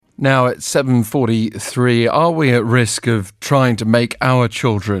Now at 7:43, are we at risk of trying to make our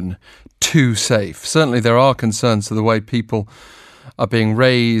children too safe? Certainly there are concerns to the way people are being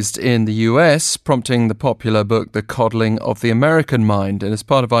raised in the US, prompting the popular book, The Coddling of the American Mind. And as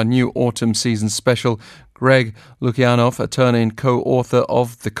part of our new autumn season special, Greg Lukianoff, attorney and co-author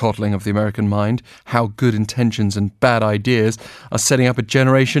of The Coddling of the American Mind, How Good Intentions and Bad Ideas Are Setting Up a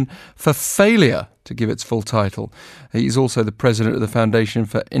Generation for Failure, to give its full title. He's also the president of the Foundation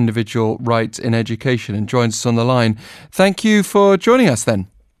for Individual Rights in Education and joins us on the line. Thank you for joining us then.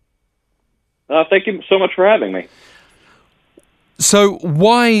 Thank you so much for having me. So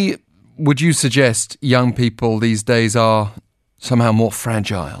why would you suggest young people these days are somehow more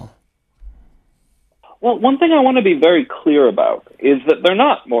fragile? Well, one thing I want to be very clear about is that they're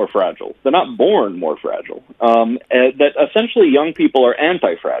not more fragile. They're not born more fragile. That essentially young people are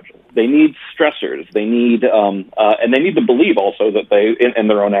anti-fragile. They need stressors. They need, and they need to believe also that they, in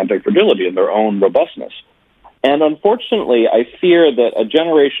their own anti-fragility, in their own robustness. And unfortunately, I fear that a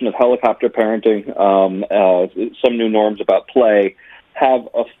generation of helicopter parenting, some new norms about play, have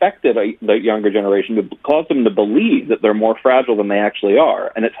affected the younger generation to cause them to believe that they're more fragile than they actually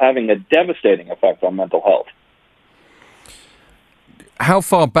are. And it's having a devastating effect on mental health. How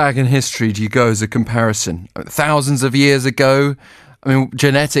far back in history do you go as a comparison? Thousands of years ago? I mean,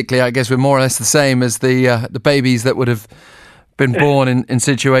 genetically, I guess we're more or less the same as the babies that would have been born in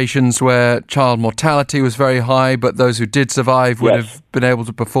situations where child mortality was very high, but those who did survive would have been able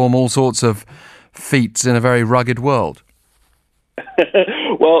to perform all sorts of feats in a very rugged world.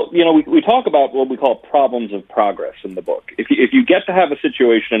 Well, you know, we talk about what we call problems of progress in the book. If you get to have a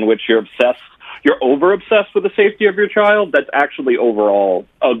situation in which you're over-obsessed with the safety of your child, that's actually overall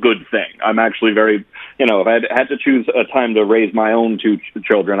a good thing. I'm actually very, if I had to choose a time to raise my own two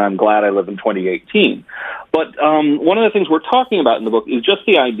children, I'm glad I live in 2018. But one of the things we're talking about in the book is just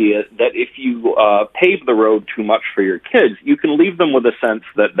the idea that if you pave the road too much for your kids, you can leave them with a sense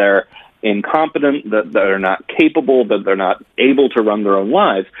that they're incompetent, that they're not capable, that they're not able to run their own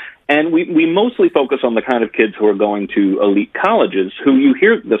lives. And we mostly focus on the kind of kids who are going to elite colleges, who you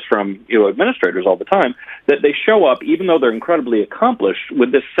hear this from administrators all the time, that they show up, even though they're incredibly accomplished,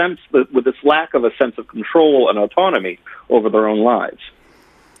 with this lack of a sense of control and autonomy over their own lives.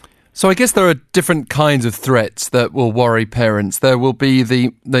 So I guess there are different kinds of threats that will worry parents. There will be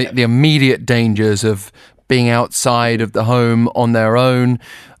the immediate dangers of being outside of the home on their own,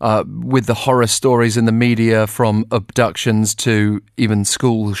 with the horror stories in the media from abductions to even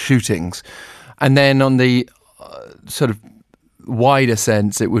school shootings. And then on the sort of wider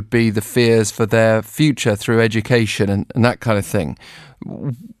sense, it would be the fears for their future through education and that kind of thing.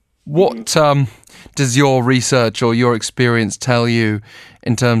 What does your research or your experience tell you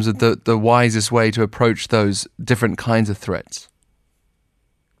in terms of the wisest way to approach those different kinds of threats?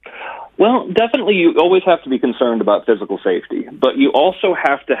 Well, definitely you always have to be concerned about physical safety, but you also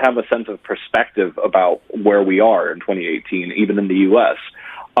have to have a sense of perspective about where we are in 2018, even in the U.S.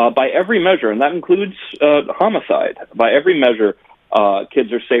 By every measure, and that includes homicide, by every measure,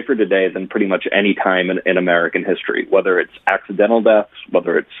 kids are safer today than pretty much any time in American history, whether it's accidental deaths,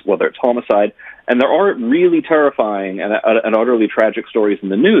 whether it's homicide. And there are really terrifying and utterly tragic stories in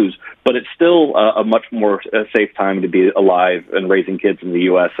the news, but it's still a much more safe time to be alive and raising kids in the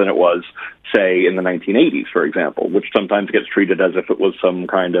U.S. than it was, say, in the 1980s, for example, which sometimes gets treated as if it was some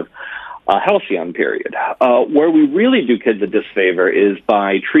kind of halcyon period. Where we really do kids a disfavor is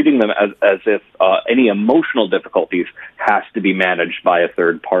by treating them as if any emotional difficulties has to be managed by a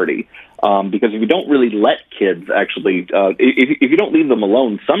third party. Because if you don't really let kids actually, if you don't leave them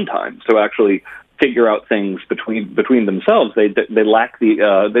alone sometimes to actually figure out things between themselves, they lack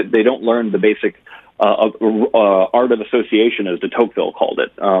they don't learn the basic art of association, as de Tocqueville called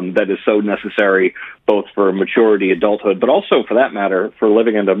it, that is so necessary both for maturity, adulthood, but also, for that matter, for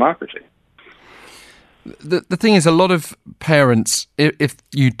living in democracy. The thing is, a lot of parents, if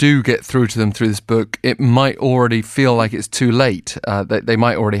you do get through to them through this book, it might already feel like it's too late. They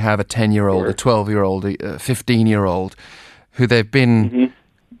might already have a 10-year-old, a 12-year-old, a 15-year-old who they've been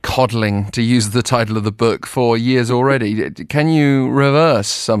coddling, to use the title of the book, for years already. Can you reverse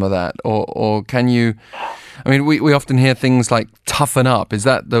some of that? Or can you... I mean, we often hear things like toughen up. Is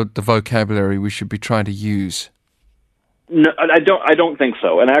that the vocabulary we should be trying to use? No, I don't think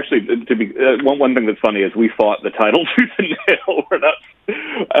so. And actually, to be one thing that's funny is we fought the title tooth and nail.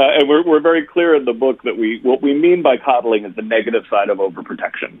 And we're very clear in the book that what we mean by coddling is the negative side of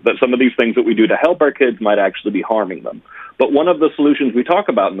overprotection, that some of these things that we do to help our kids might actually be harming them. But one of the solutions we talk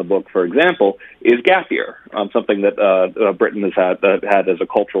about in the book, for example, is gap year, something that Britain has had as a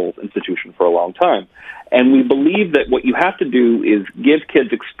cultural institution for a long time. And we believe that what you have to do is give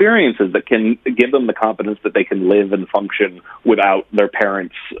kids experiences that can give them the confidence that they can live and function without their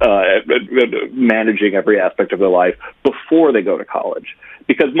parents managing every aspect of their life before they go to college.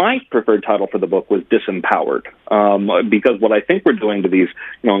 Because my preferred title for the book was Disempowered, because what I think we're doing to these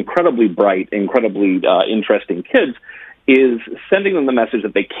incredibly bright, incredibly interesting kids is sending them the message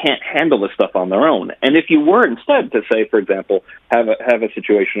that they can't handle this stuff on their own. And if you were instead to say, for example, have a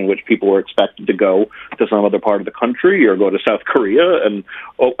situation in which people were expected to go to some other part of the country or go to South Korea and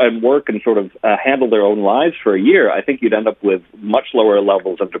work and sort of handle their own lives for a year, I think you'd end up with much lower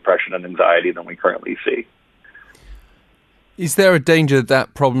levels of depression and anxiety than we currently see. Is there a danger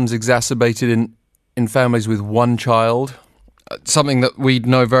that problem's exacerbated in families with one child? Something that we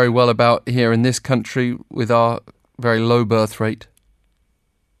know very well about here in this country with our very low birth rate?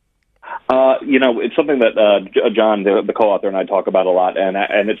 It's something that John, the co-author, and I talk about a lot,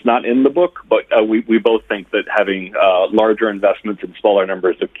 and it's not in the book, but we both think that having larger investments in smaller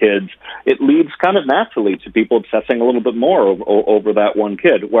numbers of kids, it leads kind of naturally to people obsessing a little bit more over that one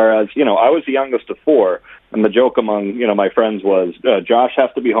kid. Whereas, I was the youngest of four, and the joke among, my friends was, Josh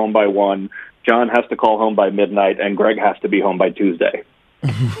has to be home by 1, John has to call home by midnight, and Greg has to be home by Tuesday.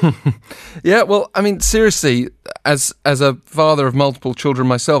 Yeah, well, I mean, seriously, as a father of multiple children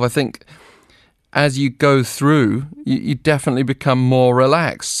myself, I think as you go through, you definitely become more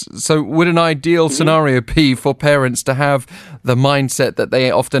relaxed. So would an ideal scenario be for parents to have the mindset that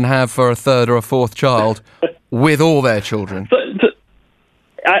they often have for a third or a fourth child with all their children?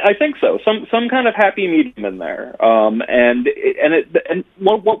 I think so. Some kind of happy medium in there. And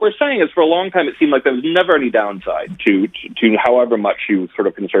what we're saying is, for a long time, it seemed like there was never any downside to however much you sort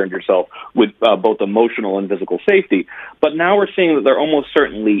of concerned yourself with both emotional and physical safety. But now we're seeing that there almost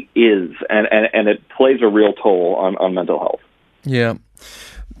certainly is, and it plays a real toll on mental health. Yeah.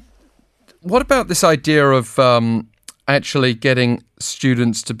 What about this idea of actually getting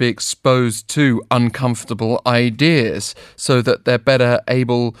students to be exposed to uncomfortable ideas so that they're better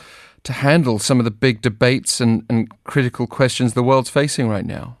able to handle some of the big debates and critical questions the world's facing right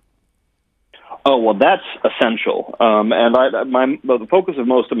now? Oh, well, that's essential. And the focus of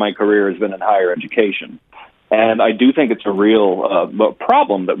most of my career has been in higher education. And I do think it's a real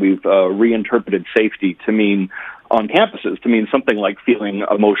problem that we've reinterpreted safety to mean on campuses, to mean something like feeling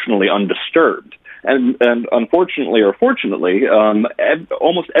emotionally undisturbed. And unfortunately or fortunately,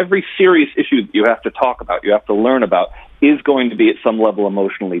 almost every serious issue that you have to talk about, you have to learn about, is going to be at some level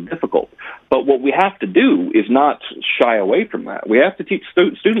emotionally difficult. But what we have to do is not shy away from that. We have to teach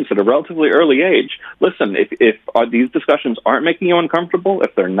students at a relatively early age, listen, if these discussions aren't making you uncomfortable,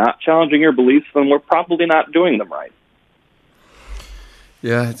 if they're not challenging your beliefs, then we're probably not doing them right.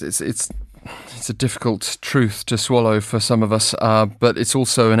 Yeah, it's a difficult truth to swallow for some of us, but it's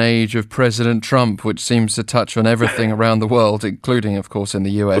also an age of President Trump, which seems to touch on everything around the world, including, of course, in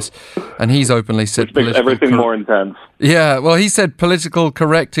the US. And he's openly said... Which makes everything more intense. Yeah, well, he said political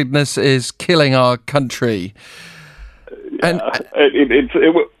correctness is killing our country. Yeah,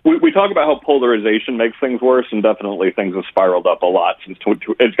 we talk about how polarization makes things worse, and definitely things have spiraled up a lot.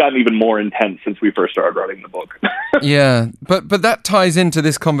 It's gotten even more intense since we first started writing the book. Yeah, but that ties into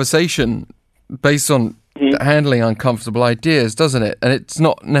this conversation based on handling uncomfortable ideas, doesn't it? And it's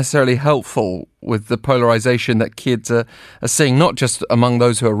not necessarily helpful with the polarization that kids are seeing, not just among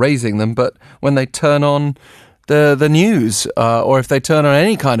those who are raising them, but when they turn on the news or if they turn on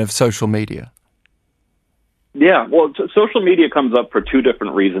any kind of social media. Yeah, well, social media comes up for two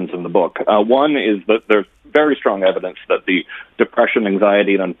different reasons in the book. One is that there's very strong evidence that the depression,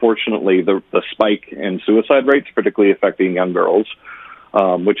 anxiety, and unfortunately the spike in suicide rates, particularly affecting young girls,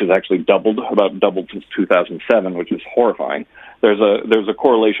 which has actually doubled since 2007, which is horrifying. There's a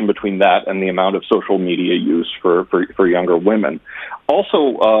correlation between that and the amount of social media use for younger women.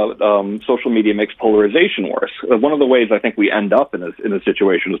 Also, social media makes polarization worse. One of the ways I think we end up in a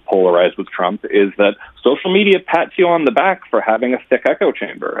situation as polarized with Trump is that social media pats you on the back for having a thick echo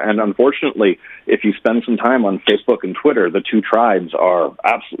chamber. And unfortunately, if you spend some time on Facebook and Twitter, the two tribes are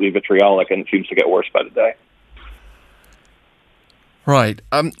absolutely vitriolic, and it seems to get worse by the day. Right.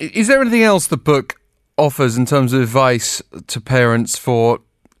 Is there anything else the book offers in terms of advice to parents for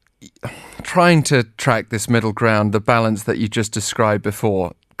trying to track this middle ground, the balance that you just described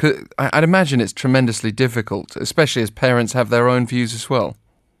before? 'Cause I'd imagine it's tremendously difficult, especially as parents have their own views as well.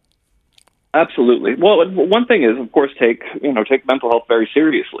 Absolutely. Well, one thing is, of course, take mental health very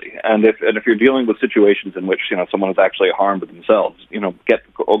seriously, and if you're dealing with situations in which someone is actually harmed themselves,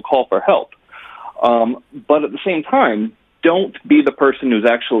 call for help. But at the same time, don't be the person who's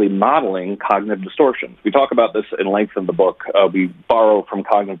actually modeling cognitive distortions. We talk about this in length in the book. We borrow from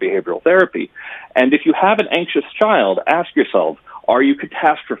cognitive behavioral therapy, and if you have an anxious child, ask yourself, are you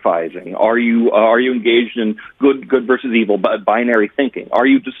catastrophizing? Are you engaged in good versus evil binary thinking? Are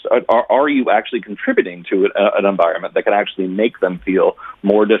you actually contributing to an environment that can actually make them feel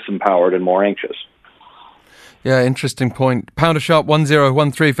more disempowered and more anxious? Yeah, interesting point. Pounder sharp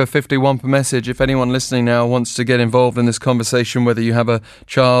 1013 for 51 per message. If anyone listening now wants to get involved in this conversation, whether you have a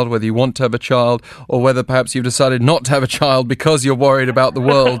child, whether you want to have a child, or whether perhaps you've decided not to have a child because you're worried about the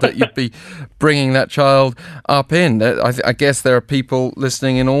world that you'd be bringing that child up in. I guess there are people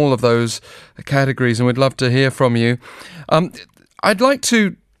listening in all of those categories, and we'd love to hear from you. I'd like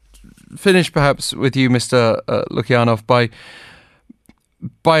to finish perhaps with you, Mr. Lukianoff,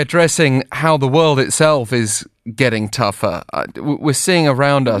 by addressing how the world itself is getting tougher. We're seeing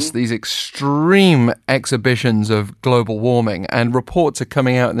around us these extreme exhibitions of global warming, and reports are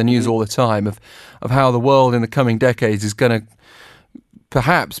coming out in the news all the time of how the world in the coming decades is going to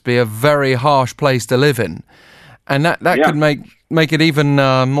perhaps be a very harsh place to live in. And that could make it even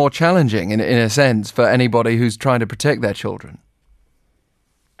more challenging in a sense for anybody who's trying to protect their children.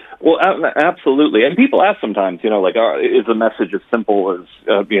 Well, absolutely. And people ask sometimes, is the message as simple as,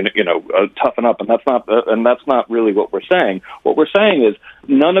 toughen up? And that's not really what we're saying. What we're saying is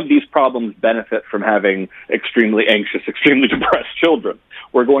none of these problems benefit from having extremely anxious, extremely depressed children.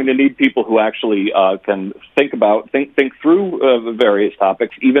 We're going to need people who actually can think through various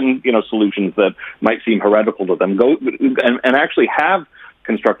topics, even, solutions that might seem heretical to them, and actually have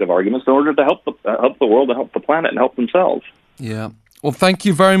constructive arguments in order to help the world and help the planet and help themselves. Yeah. Well, thank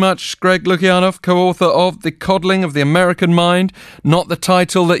you very much, Greg Lukianoff, co-author of The Coddling of the American Mind, not the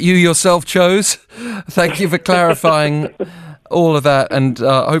title that you yourself chose. Thank you for clarifying all of that and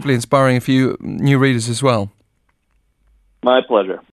hopefully inspiring a few new readers as well. My pleasure.